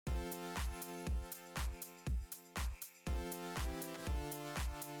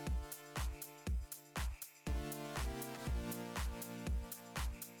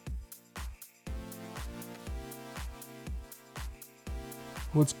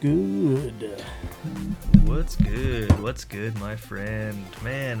What's good? What's good? What's good, my friend?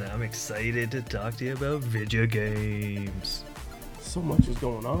 Man, I'm excited to talk to you about video games. So much is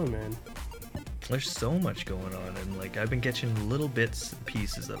going on, man. There's so much going on, and I've been catching little bits and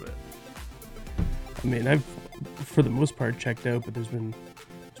pieces of it. I mean, I've, for the most part, checked out, but there's been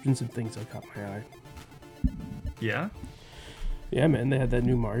some things that caught my eye. Yeah? Yeah, man, they had that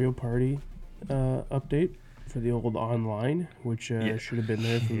new Mario Party update for the old online, which should have been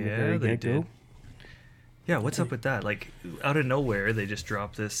there from the very they get-go. did. Yeah, what's up with that? Out of nowhere, they just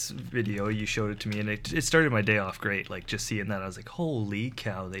dropped this video. You showed it to me, and it started my day off great. Just seeing that, I was like, holy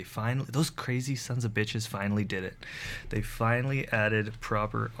cow, those crazy sons of bitches finally did it. They finally added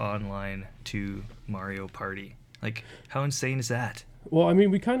proper online to Mario Party. How insane is that? Well, I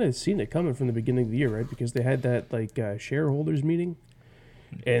mean, we kind of seen it coming from the beginning of the year, right? Because they had that, shareholders meeting,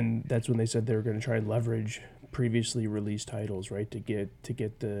 and that's when they said they were going to try and leverage previously released titles, right, to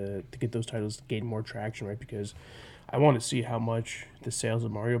get those titles to gain more traction, right? Because I want to see how much the sales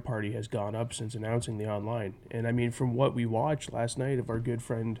of Mario Party has gone up since announcing the online. And I mean, from what we watched last night of our good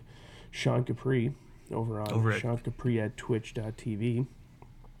friend Sean Capri over Sean Capri at Twitch.tv,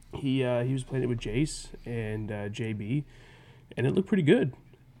 he was playing it with Jace and JB, and it looked pretty good.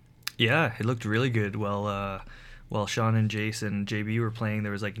 Yeah, it looked really good. While Sean and Jace and JB were playing,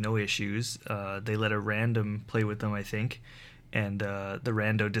 there was no issues. They let a random play with them, I think, and the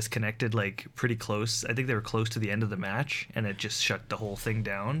rando disconnected pretty close. I think they were close to the end of the match, and it just shut the whole thing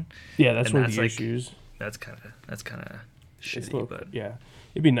down. Yeah, that's one of the issues. That's kind of shitty, but yeah,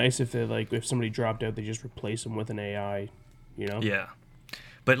 it'd be nice if they if somebody dropped out, they just replace them with an AI, you know? Yeah,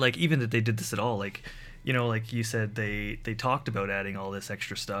 but even that they did this at all, like you said, they talked about adding all this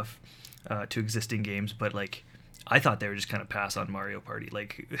extra stuff to existing games, but I thought they were just kind of pass on Mario Party,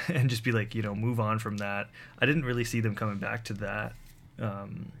 and just be move on from that. I didn't really see them coming back to that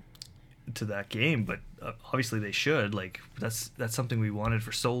game, but obviously they should. That's something we wanted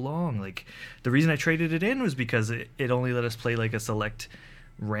for so long. The reason I traded it in was because it only let us play a select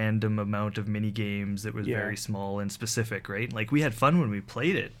random amount of mini games that was very small and specific, right? We had fun when we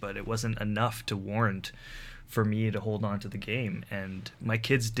played it, but it wasn't enough to warrant for me to hold on to the game. And my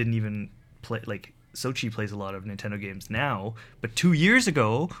kids didn't even play Sochi plays a lot of Nintendo games now, but 2 years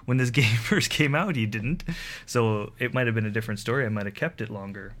ago when this game first came out, he didn't. So it might have been a different story. I might have kept it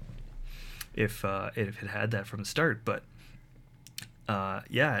longer if it had that from the start. But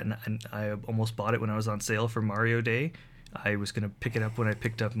and I almost bought it when I was on sale for Mario Day. I was gonna pick it up when I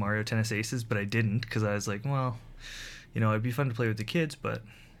picked up Mario Tennis Aces, but I didn't because I was like, well, it'd be fun to play with the kids, but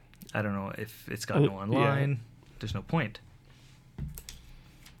I don't know if it's got no online. Yeah. There's no point.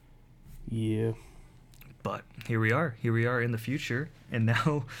 Yeah. But here we are in the future, and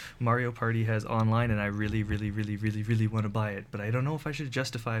now Mario Party has online, and I really, really, really, really, really want to buy it. But I don't know if I should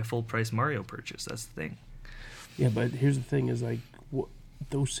justify a full-price Mario purchase. That's the thing. Yeah, but here's the thing: is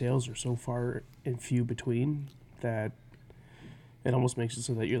those sales are so far and few between that it almost makes it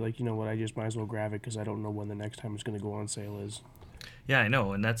so that you're like, you know what, I just might as well grab it because I don't know when the next time it's going to go on sale is. Yeah, I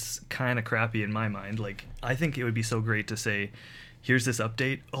know, and that's kind of crappy in my mind. I think it would be so great to say, here's this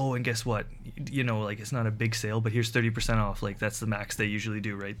update. Oh, and guess what? It's not a big sale, but here's 30% off. That's the max they usually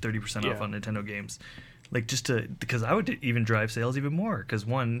do, right? 30% off on Nintendo games. Because I would even drive sales even more. Because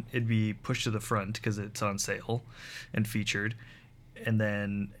one, it'd be pushed to the front because it's on sale and featured. And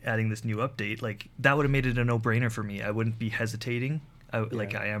then adding this new update, that would have made it a no-brainer for me. I wouldn't be hesitating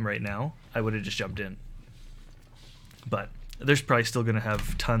like I am right now. I would have just jumped in. But there's probably still going to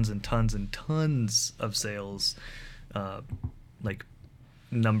have tons and tons and tons of sales,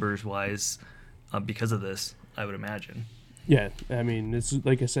 numbers wise, because of this, I would imagine. Yeah, I mean, this is,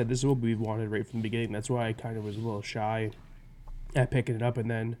 like I said, this is what we wanted right from the beginning. That's why I kind of was a little shy at picking it up.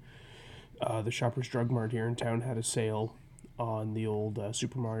 And then the Shoppers Drug Mart here in town had a sale on the old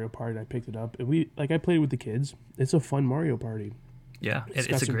Super Mario Party. I picked it up, and I played with the kids. It's a fun Mario Party. Yeah,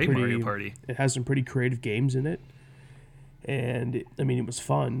 it's a great Mario Party. It has some pretty creative games in it, and it was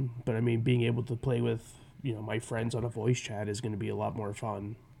fun. But being able to play with my friends on a voice chat is going to be a lot more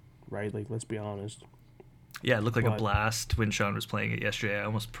fun, right? Let's be honest. Yeah, it looked like a blast when Sean was playing it yesterday. I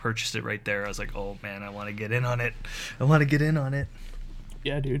almost purchased it right there. I was like, oh man, I want to get in on it.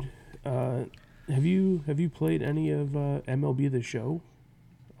 Yeah, dude. Have you played any of MLB The Show?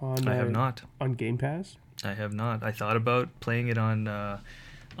 I have not. On Game Pass? I have not. I thought about playing it on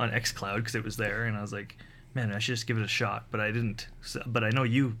xCloud because it was there, and I was like, man, I should just give it a shot, but I didn't. So, but I know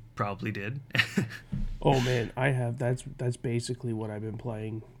you probably did. Oh man, I have. That's basically what I've been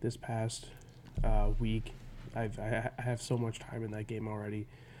playing this past week. I have so much time in that game already.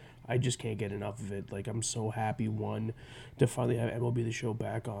 I just can't get enough of it. Like, I'm so happy, one, to finally have MLB The Show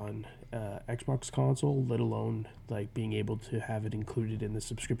back on Xbox console, let alone, like, being able to have it included in the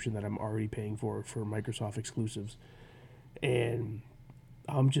subscription that I'm already paying for Microsoft exclusives. And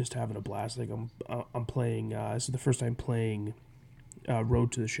I'm just having a blast. Like, I'm playing, this is the first time playing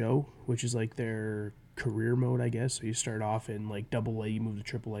Road to the Show, which is, like, their career mode, I guess. So you start off in, like, Double A, you move to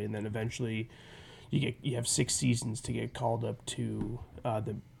Triple A, and then eventually you have 6 seasons to get called up to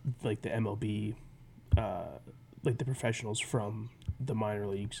the MLB, like the professionals from the minor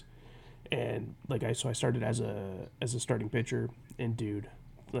leagues. And like I started as a starting pitcher, and dude,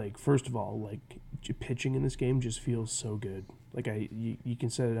 like, first of all, like, pitching in this game just feels so good. Like, you can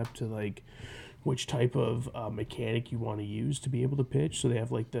set it up to, like, which type of mechanic you want to use to be able to pitch. So they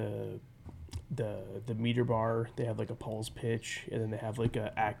have like the meter bar, they have like a pulse pitch, and then they have like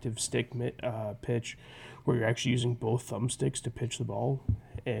a active stick pitch where you're actually using both thumbsticks to pitch the ball.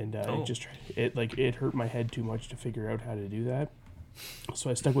 And it hurt my head too much to figure out how to do that, so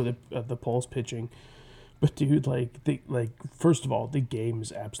I stuck with the pulse pitching. But dude, first of all, the game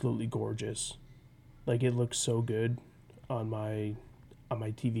is absolutely gorgeous. Like, it looks so good on my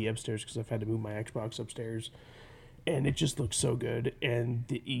TV upstairs, because I've had to move my Xbox upstairs, and it just looks so good. And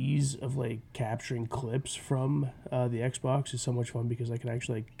the ease of, like, capturing clips from the Xbox is so much fun, because I can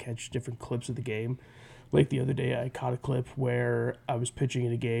actually, like, catch different clips of the game. Like, the other day I caught a clip where I was pitching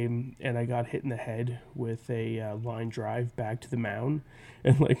in a game and I got hit in the head with a line drive back to the mound,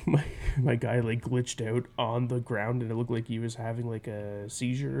 and like my guy, like, glitched out on the ground, and it looked like he was having like a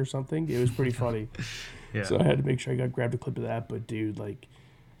seizure or something. It was pretty funny. Yeah. So I had to make sure I grabbed a clip of that. But dude, like,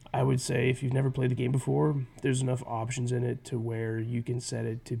 I would say if you've never played the game before, there's enough options in it to where you can set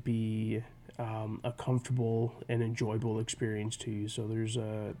it to be a comfortable and enjoyable experience to you. So there's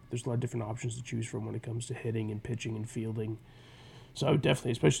a lot of different options to choose from when it comes to hitting and pitching and fielding. So I would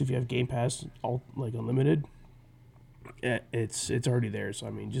definitely, especially if you have Game Pass, like, unlimited, it's already there. So I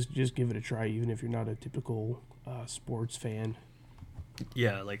mean, just give it a try, even if you're not a typical sports fan.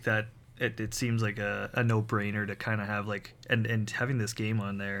 Yeah, like that. It seems like a no-brainer to kind of have, like, and having this game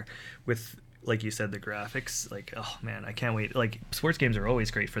on there with, like you said, the graphics. Like, oh man, I can't wait. Like, sports games are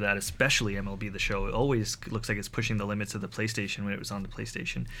always great for that, especially MLB The Show. It always looks like it's pushing the limits of the PlayStation when it was on the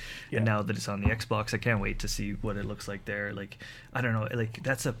PlayStation. Yeah. And now that it's on the Xbox, I can't wait to see what it looks like there. Like, I don't know, like,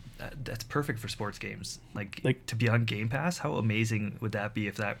 that's perfect for sports games. Like to be on Game Pass, how amazing would that be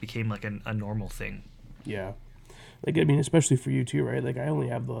if that became like a normal thing? Yeah. Like, I mean, especially for you too, right? Like, I only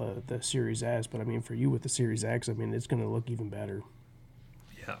have the Series S, but I mean, for you with the Series X, I mean, it's going to look even better.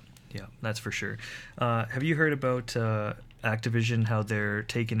 Yeah, that's for sure. Have you heard about Activision, how they're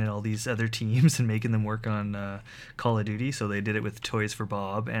taking in all these other teams and making them work on Call of Duty? So they did it with Toys for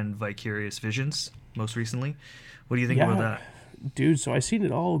Bob and Vicarious Visions most recently. What do you think about that? Dude, so I seen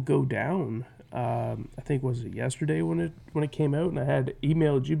it all go down. I think, was it yesterday when it came out, and I had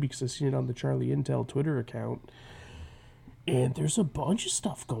emailed you because I seen it on the Charlie Intel Twitter account. And there's a bunch of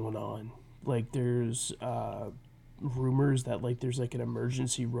stuff going on. Like, there's rumors that, like, there's like an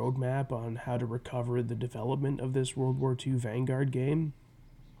emergency roadmap on how to recover the development of this World War II Vanguard game.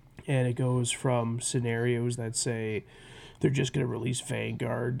 And it goes from scenarios that say they're just going to release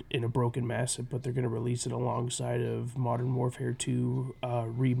Vanguard in a broken mess, but they're going to release it alongside of Modern Warfare 2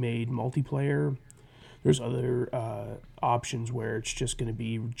 remade multiplayer. There's other options where it's just going to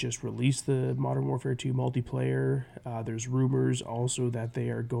be just release the Modern Warfare 2 multiplayer. There's rumors also that they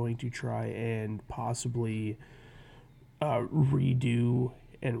are going to try and possibly redo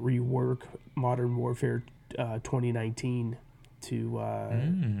and rework Modern Warfare 2019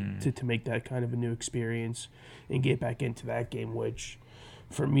 to make that kind of a new experience and get back into that game. Which,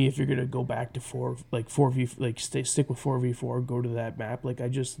 for me, if you're gonna go back to stick with 4v4, go to that map. Like,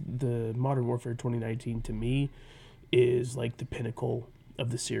 the Modern Warfare 2019 to me is like the pinnacle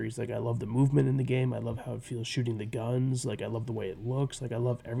of the series. Like, I love the movement in the game. I love how it feels shooting the guns. Like, I love the way it looks. Like, I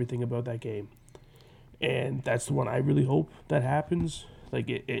love everything about that game. And that's the one I really hope that happens. Like,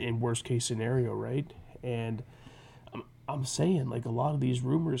 in worst case scenario, right? And I'm saying, like, a lot of these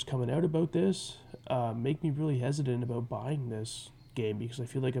rumors coming out about this make me really hesitant about buying this game, because I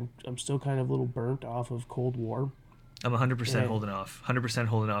feel like I'm still kind of a little burnt off of Cold War. I'm 100% holding off. 100%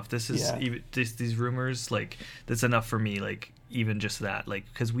 holding off. This is even these rumors, like, that's enough for me. Like, even just that, like,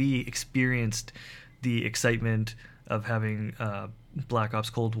 because we experienced the excitement of having Black Ops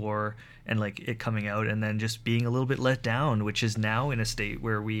Cold War and, like, it coming out, and then just being a little bit let down, which is now in a state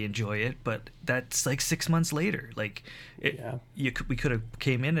where we enjoy it, but that's like 6 months later. Like, we could have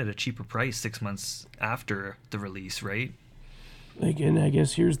came in at a cheaper price 6 months after the release, right? Like, and I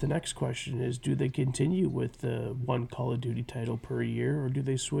guess here's the next question: is do they continue with the one Call of Duty title per year, or do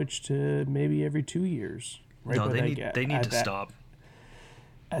they switch to maybe every 2 years? Right, No, but like they need to stop.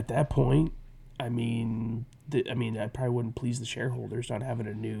 at that point, I probably wouldn't please the shareholders not having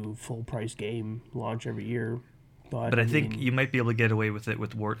a new full price game launch every year. But But I I think mean, you might be able to get away with it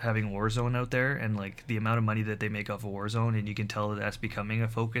with having Warzone out there, and like the amount of money that they make off of Warzone, and you can tell that that's becoming a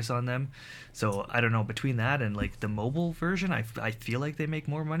focus on them. So I don't know, between that and like the mobile version, I feel like they make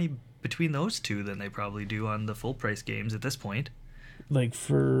more money between those two than they probably do on the full price games at this point. like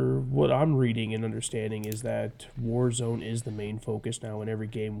for what I'm reading and understanding is that Warzone is the main focus now, and every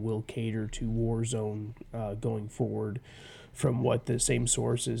game will cater to Warzone going forward. From what the same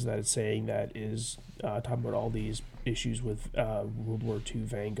sources that it's saying that is talking about all these issues with World War II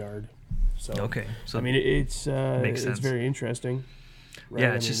Vanguard. So, Okay, I so mean, makes it's sense. very interesting, right?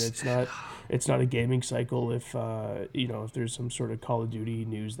 Yeah, I it's mean, just it's not a gaming cycle if if there's some sort of Call of Duty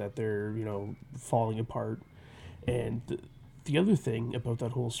news that they're falling apart. And the other thing about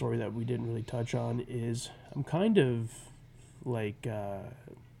that whole story that we didn't really touch on is I'm kind of like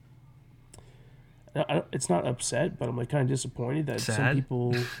it's not upset, but I'm like kind of disappointed that some sad.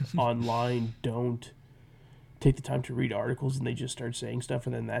 people online don't take the time to read articles and they just start saying stuff,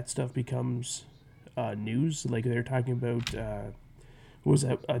 and then that stuff becomes news. Like they're talking about what was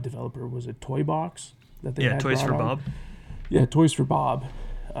that developer? Was it Toy Box that they Yeah, had Toys brought for on? Bob. Yeah, Toys for Bob.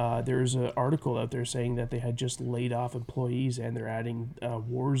 There's an article out there saying that they had just laid off employees and they're adding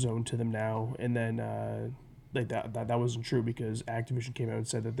Warzone to them now, and then like that wasn't true because Activision came out and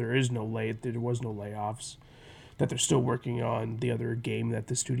said that there was no layoffs, that they're still working on the other game that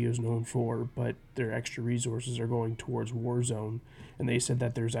the studio is known for, but their extra resources are going towards Warzone, and they said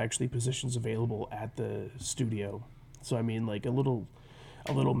that there's actually positions available at the studio. So I mean, like a little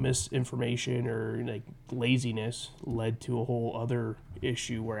misinformation or like laziness led to a whole other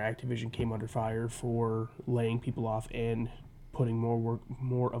issue where Activision came under fire for laying people off and putting more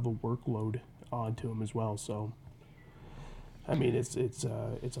of a workload onto them as well. So I mean, it's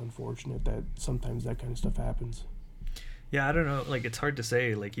unfortunate that sometimes that kind of stuff happens. Yeah, I don't know. Like, it's hard to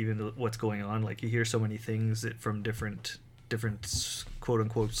say. Like, even what's going on. Like, you hear so many things from different quote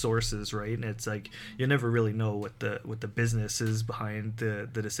unquote sources, right? And it's like you never really know what the business is behind the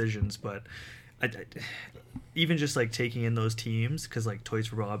decisions. But I even just like taking in those teams, because like Toys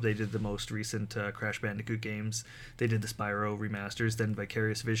for Bob, they did the most recent Crash Bandicoot games. They did the Spyro remasters. Then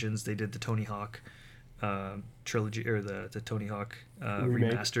Vicarious Visions, they did the Tony Hawk trilogy, or the Tony Hawk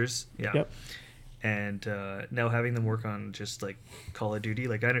Remake. remasters. Yeah. Yep. And now having them work on just like Call of Duty,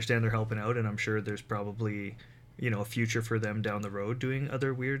 like I understand they're helping out, and I'm sure there's probably a future for them down the road doing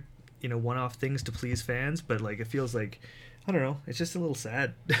other weird one-off things to please fans. But like it feels like, I don't know, it's just a little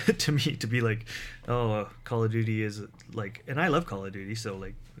sad to me to be like, oh, Call of Duty is like, and I love Call of Duty, so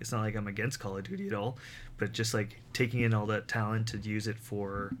like it's not like I'm against Call of Duty at all, but just like taking in all that talent to use it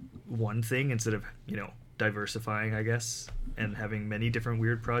for one thing instead of diversifying, I guess, and having many different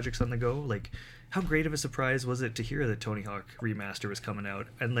weird projects on the go. Like, how great of a surprise was it to hear that Tony Hawk remaster was coming out,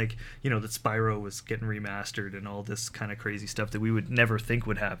 and like that Spyro was getting remastered and all this kind of crazy stuff that we would never think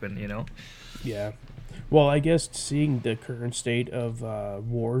would happen. Yeah. Well, I guess seeing the current state of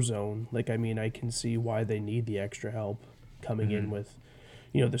Warzone, like I mean, I can see why they need the extra help coming Mm-hmm. in with,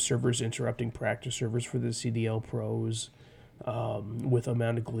 the servers interrupting practice servers for the CDL pros, with the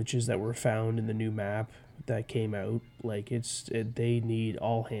amount of glitches that were found in the new map that came out. Like they need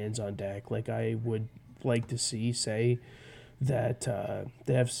all hands on deck. Like I would like to say that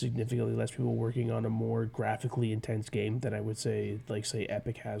they have significantly less people working on a more graphically intense game than I would say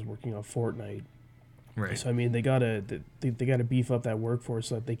Epic has working on Fortnite. Right. So I mean they gotta beef up that workforce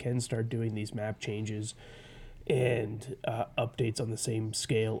so that they can start doing these map changes and updates on the same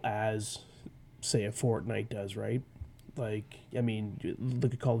scale as say a Fortnite does, right? Like I mean,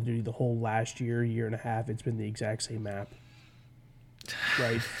 look at Call of Duty. The whole last year and a half, it's been the exact same map,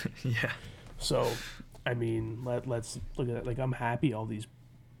 right? Yeah. So, I mean, let's look at it. Like I'm happy all these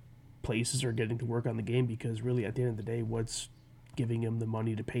places are getting to work on the game because really, at the end of the day, what's giving them the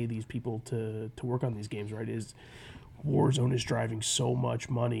money to pay these people to work on these games, right? Is Warzone is driving so much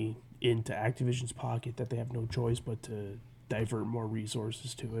money into Activision's pocket that they have no choice but to divert more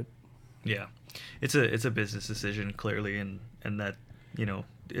resources to it. Yeah, it's a business decision clearly, and that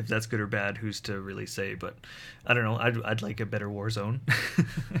if that's good or bad, who's to really say? But I don't know. I'd like a better Warzone.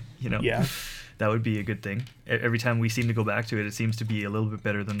 Yeah. That would be a good thing. Every time we seem to go back to it, it seems to be a little bit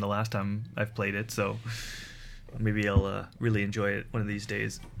better than the last time I've played it. So maybe I'll really enjoy it one of these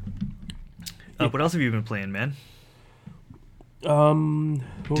days. What else have you been playing, man? What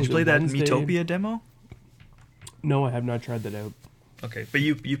Did was you play it, that Wednesday? Metopia demo? No, I have not tried that out. Okay, but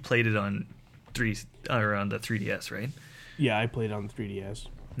you played it on on the 3DS, right? Yeah, I played on the 3DS.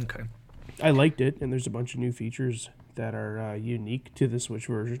 Okay. I liked it, and there's a bunch of new features that are unique to the Switch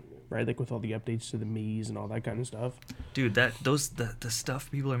version, right? Like with all the updates to the Mii's and all that kind of stuff. Dude, the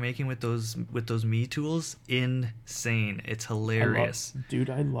stuff people are making with those Mii tools, insane. It's hilarious.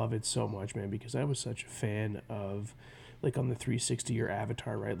 I love it so much, man, because I was such a fan of, like on the 360 your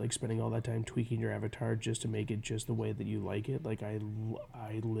avatar, right? Like spending all that time tweaking your avatar just to make it just the way that you like it. Like I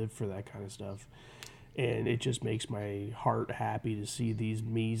live for that kind of stuff. And it just makes my heart happy to see these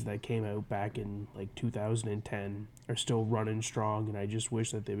Mii's that came out back in like 2010 are still running strong, and I just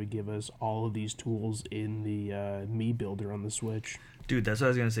wish that they would give us all of these tools in the Mii builder on the Switch. Dude, that's what I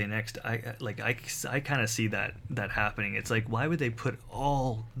was gonna say next. I kind of see that happening. It's like, why would they put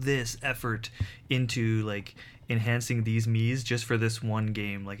all this effort into like enhancing these Mii's just for this one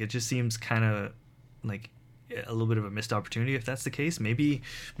game? Like, it just seems kind of like a little bit of a missed opportunity. If that's the case, maybe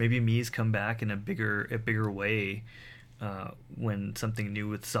Mii's come back in a bigger way when something new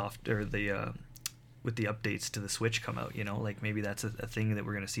with with the updates to the Switch come out. You know, like maybe that's a thing that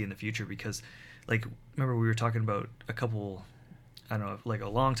we're gonna see in the future, because like, remember we were talking about a couple, I don't know, like a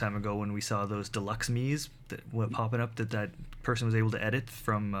long time ago when we saw those deluxe Mii's that went popping up that person was able to edit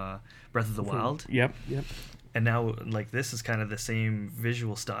from Breath of the Wild. Yep. And now like this is kind of the same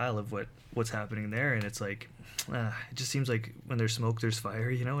visual style of what's happening there, and it's like it just seems like when there's smoke there's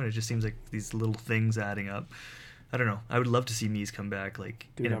fire, you know, and it just seems like these little things adding up. I don't know. I would love to see Mii's come back like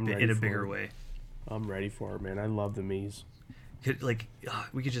in a bigger way. I'm ready for it, man. I love the Mii's. Like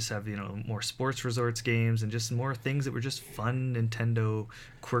we could just have, you know, more sports resorts games and just more things that were just fun Nintendo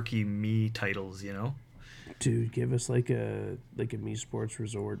quirky Mii titles, you know. Dude, give us like a Mii Sports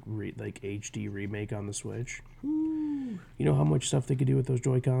Resort like HD remake on the Switch. Ooh. You know how much stuff they could do with those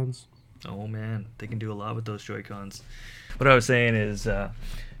Joy-Cons? Oh man, they can do a lot with those Joy-Cons. What I was saying is, so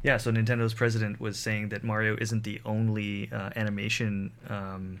Nintendo's president was saying that Mario isn't the only animation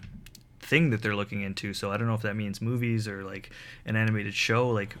thing that they're looking into. So I don't know if that means movies or like an animated show.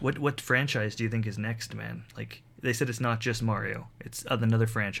 Like, what franchise do you think is next, man? Like, they said it's not just Mario; it's another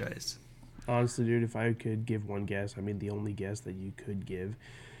franchise. Honestly, dude, if I could give one guess, I mean, the only guess that you could give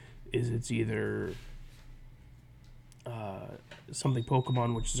is it's either something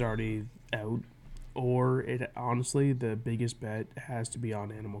Pokemon, which is already out, or it honestly, the biggest bet has to be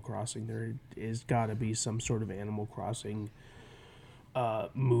on Animal Crossing. There is got to be some sort of Animal Crossing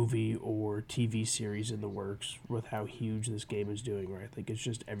movie or TV series in the works with how huge this game is doing, right? Like, it's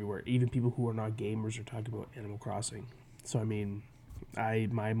just everywhere. Even people who are not gamers are talking about Animal Crossing. So, I mean,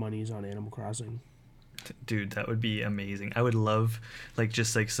 my money's on Animal Crossing. Dude, that would be amazing. I would love like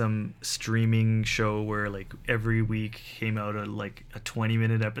just like some streaming show where like every week came out a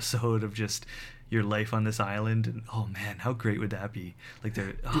 20-minute episode of just your life on this island, and oh man, how great would that be? Like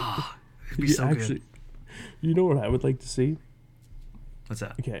it'd be so actually good. You know what I would like to see? What's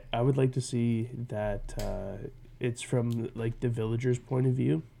that? Okay, I would like to see that it's from like the villagers' point of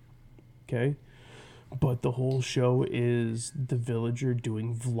view. Okay? But the whole show is the villager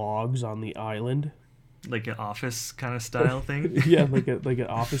doing vlogs on the island. Like an office kind of style thing? Yeah, like an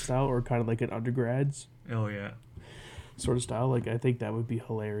office style, or kind of like an undergrads. Oh yeah. Sort of style. Like, I think that would be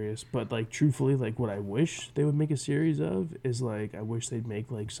hilarious. But like, truthfully, like what I wish they would make a series of is like, I wish they'd make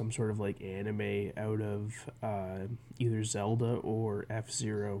like some sort of like anime out of either Zelda or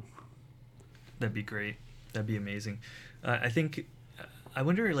F-Zero. That'd be great. That'd be amazing. I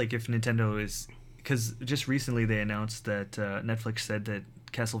wonder like if Nintendo is, because just recently they announced that Netflix said that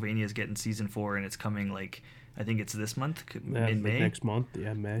Castlevania is getting season 4 and it's coming like, I think it's this month in May. Next month,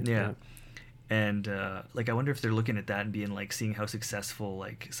 yeah, May. Yeah. And like, I wonder if they're looking at that and being like, seeing how successful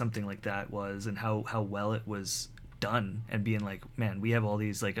like something like that was and how well it was done, and being like, man, we have all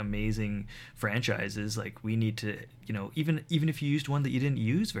these like amazing franchises, like we need to, you know, even if you used one that you didn't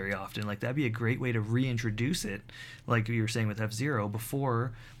use very often, like that'd be a great way to reintroduce it, like you were saying with F-Zero,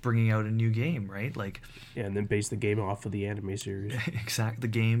 before bringing out a new game, right? Like, yeah, and then base the game off of the anime series. Exact, the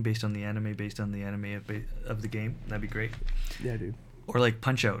game based on the anime of the game. That'd be great. Yeah, dude. Or like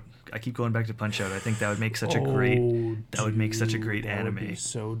Punch Out. I keep going back to Punch Out. I think that would make such a great anime. That would be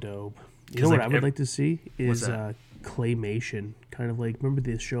so dope. You know what I would like to see is claymation, kind of like, remember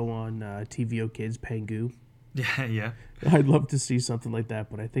the show on TVO Kids, Pangu? Yeah. I'd love to see something like that,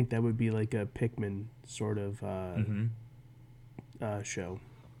 but I think that would be like a Pikmin sort of show.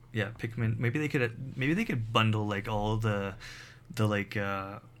 Yeah, Pikmin. Maybe they could bundle like all the like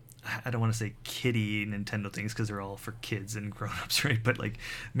I don't want to say kiddie Nintendo things because they're all for kids and grown-ups, right? But like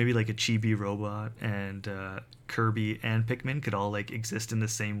maybe like a Chibi Robot and Kirby and Pikmin could all like exist in the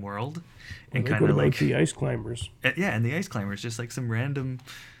same world, and Like, kind what of about like the Ice Climbers? yeah, and the Ice Climbers, just like some random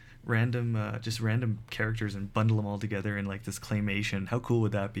characters and bundle them all together in like this claymation. How cool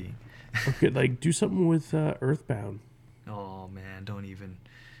would that be? Okay, like do something with Earthbound. Oh man, don't even.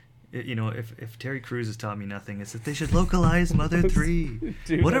 You know, if Terry Crews has taught me nothing, it's that they should localize Mother 3.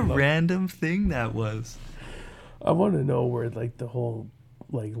 Dude, What I a love- random thing that was. I want to know where like the whole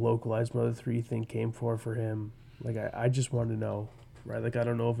like localized Mother 3 thing came for him. Like I just want to know, right? Like I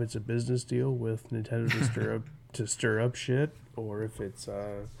don't know if it's a business deal with Nintendo to stir up shit, or if it's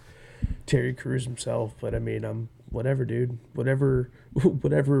Terry Crews himself. But I mean, whatever, dude. Whatever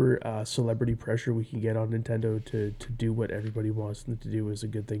celebrity pressure we can get on Nintendo to do what everybody wants them to do is a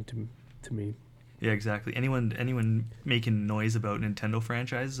good thing to me. Yeah, exactly. Anyone making noise about Nintendo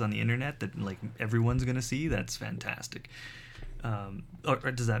franchises on the internet that like everyone's gonna see, that's fantastic. Or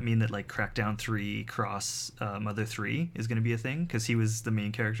does that mean that like Crackdown 3 cross Mother 3 is going to be a thing? Because he was the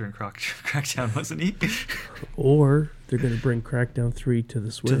main character in Crackdown, wasn't he? Or they're going to bring Crackdown 3 to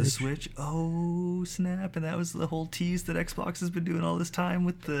the Switch. To the Switch? Oh, snap. And that was the whole tease that Xbox has been doing all this time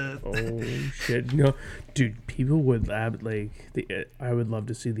with the... Oh, shit. No, dude, people would laugh. Like, I would love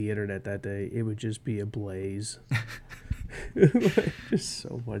to see the internet that day. It would just be ablaze. Like, just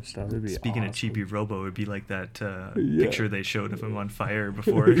so much stuff. It'd be Speaking awesome. of Chibi Robo, it would be like that Yeah. picture they showed of him on fire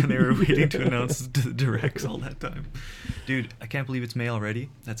before they were waiting to announce the directs all that time. Dude, I can't believe it's May already.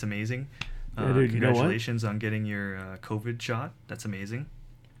 That's amazing. Yeah, dude, you know what? Congratulations on getting your COVID shot. That's amazing.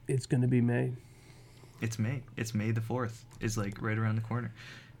 It's going to be May. It's May. It's May the 4th. Is like right around the corner.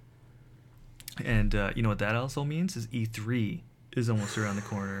 And you know what that also means is E3 is almost around the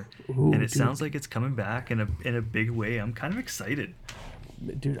corner. Ooh, and it dude. sounds like it's coming back in a big way. I'm kind of excited.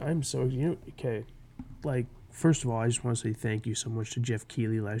 Dude, I'm so... okay. Like, first of all, I just want to say thank you so much to Jeff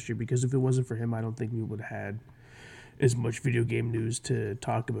Keighley last year, because if it wasn't for him, I don't think we would have had as much video game news to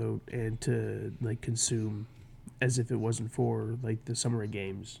talk about and to, like, consume as if it wasn't for, like, the Summer of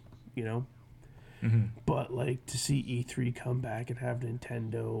Games, you know? Mm-hmm. But, like, to see E3 come back and have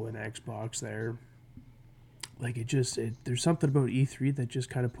Nintendo and Xbox there, like, there's something about E3 that just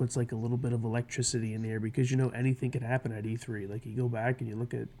kind of puts, like, a little bit of electricity in the air, because, anything can happen at E3. Like, you go back and you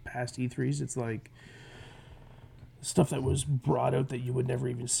look at past E3s, it's like stuff that was brought out that you would never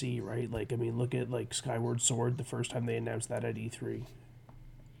even see, right? Like, I mean, look at, like, Skyward Sword, the first time they announced that at E3.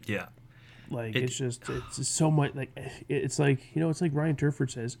 Yeah. Like, it's just so much, like, it's like, it's like Ryan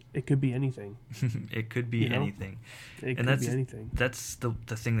Turford says, it could be anything. It could be anything. It And could be anything. That's the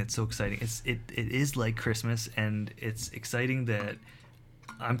thing that's so exciting. It is like Christmas, and it's exciting that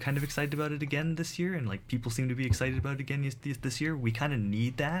I'm kind of excited about it again this year, and like people seem to be excited about it again this year. We kind of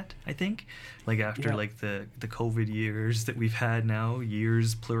need that, I think. Like after like the COVID years that we've had now,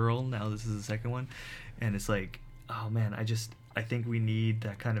 years plural. Now this is the second one, and it's like, oh man, I think we need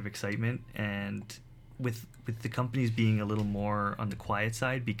that kind of excitement. And with the companies being a little more on the quiet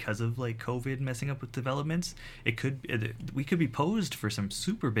side because of like COVID messing up with developments, we could be posed for some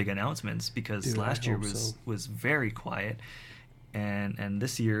super big announcements, because Dude, last year I hope so. was very quiet, and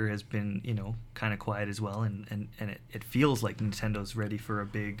this year has been kind of quiet as well, and it feels like Nintendo's ready for a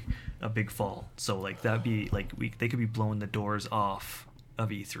big fall. So like that'd be like they could be blowing the doors off of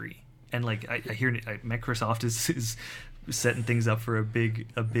E3, and like I hear Microsoft is setting things up for a big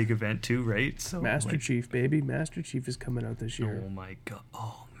event too, right? So Master Chief, baby. Master Chief is coming out this year. Oh my god.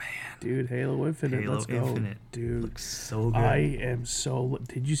 Oh man. Dude, Halo Infinite. Halo Let's go. Infinite. Dude. Looks so good. I am so...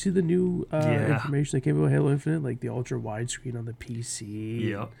 Did you see the new information that came about Halo Infinite? Like the ultra widescreen on the PC.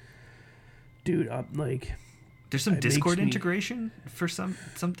 Yep. Dude, I'm like... There's some it Discord makes me- integration for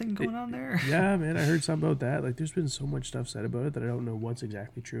something going on there. Yeah, man, I heard something about that. Like, there's been so much stuff said about it that I don't know what's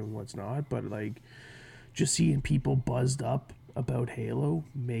exactly true and what's not. But, like, just seeing people buzzed up about Halo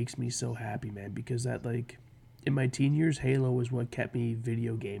makes me so happy, man. Because that, like, in my teen years, Halo is what kept me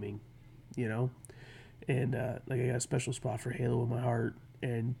video gaming, And, like, I got a special spot for Halo in my heart.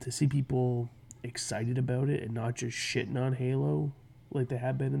 And to see people excited about it and not just shitting on Halo like they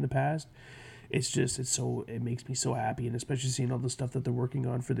have been in the past, it makes me so happy. And especially seeing all the stuff that they're working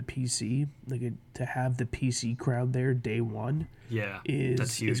on for the PC, like to have the PC crowd there day one,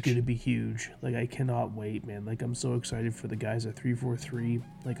 that's huge. is going to be huge. Like, I cannot wait, man. Like, I'm so excited for the guys at 343.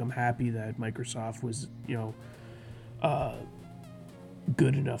 Like, I'm happy that Microsoft was,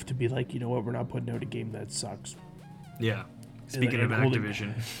 good enough to be like, you know what, we're not putting out a game that sucks. Yeah. Speaking And of holding-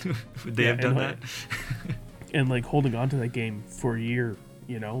 Activision, would they have done that? And like holding on to that game for a year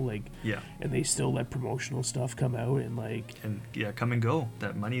you know, like, Yeah. and they still let promotional stuff come out and like, And yeah, come and go.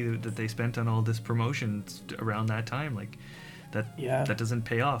 That money that they spent on all this promotion around that time, like that yeah, that doesn't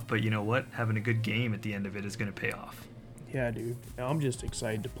pay off. But you know what? Having a good game at the end of it is going to pay off. yeah, dude. I'm just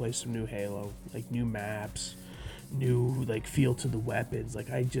excited to play some new Halo, like new maps, new like feel to the weapons. Like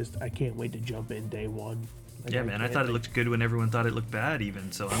I can't wait to jump in day one. Like, Yeah, man. I thought it like, looked good when everyone thought it looked bad,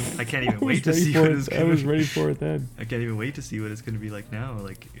 even. So I can't even I was wait to ready see for what it. it's I going was to ready for it then. I can't even wait to see what it's going to be like now.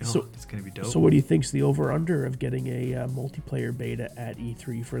 Like, So- it's going to be dope. So what do you think's the over under of getting a multiplayer beta at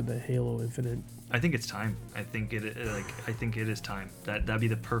E3 for the Halo Infinite? I think it's time. I think it is time. That'd be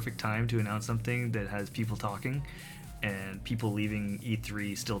the perfect time to announce something that has people talking, and people leaving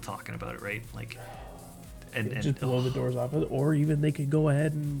E3 still talking about it, right? Like, and Just blow the doors off it, or even they could go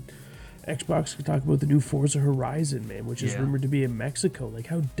ahead and Xbox could talk about the new Forza Horizon, man, which is Yeah. rumored to be in Mexico. Like,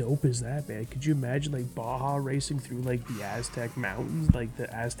 how dope is that, man? Could you imagine like Baja racing through like the Aztec mountains, like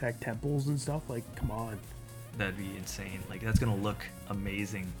the Aztec temples and stuff? Like, come on. that'd be insane. Like, that's gonna look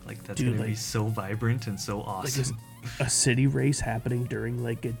amazing. Like, that's Dude, gonna be like- so vibrant and so Like awesome. a city race happening during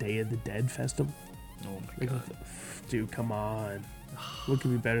like a Day of the Dead festival. Oh my Like, god. dude, come on. What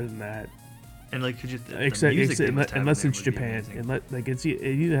could be better than that? And like, could you? The Except, music they must have in unless there it's would be Japan, amazing. like it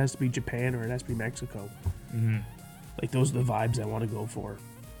either has to be Japan or it has to be Mexico. Mm-hmm. Like those are the vibes I want to go for.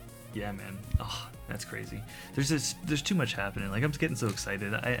 Yeah, man. Oh, that's crazy. There's too much happening. Like, I'm getting so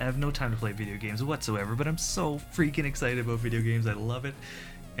excited. I have no time to play video games whatsoever, but I'm so freaking excited about video games. I love it.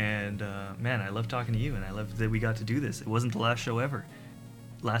 And man, I love talking to you, and I love that we got to do this. It wasn't the last show ever.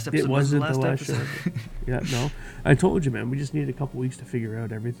 Last episode It wasn't the last episode. show. Yeah, no. I told you, man. We just needed a couple weeks to figure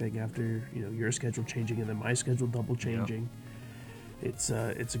out everything after your schedule changing and then my schedule double changing. It's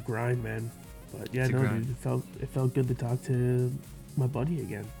a grind, man. But yeah, It's a no, grind. dude. It felt good to talk to my buddy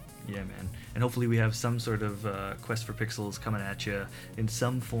again. Yeah, man. And hopefully we have some sort of Quest for Pixels coming at you in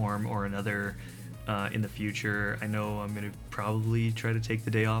some form or another in the future. I know I'm going to probably try to take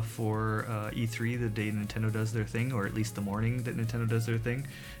the day off for E3, the day Nintendo does their thing, or at least the morning that Nintendo does their thing.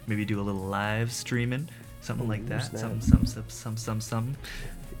 Maybe do a little live streaming, something like that. snap. Some.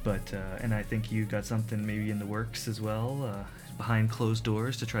 But, and I think you got something maybe in the works as well, behind closed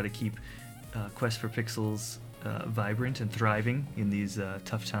doors to try to keep Quest for Pixels vibrant and thriving in these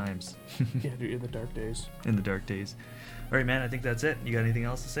tough times. Yeah, dude, in the dark days. In the dark days. All right, man. I think that's it. You got anything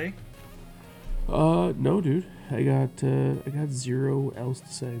else to say? No, dude. I got zero else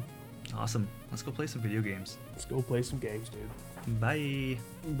to say. Awesome. Let's go play some video games. Let's go play some games, dude. Bye.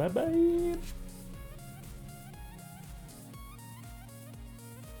 Bye bye.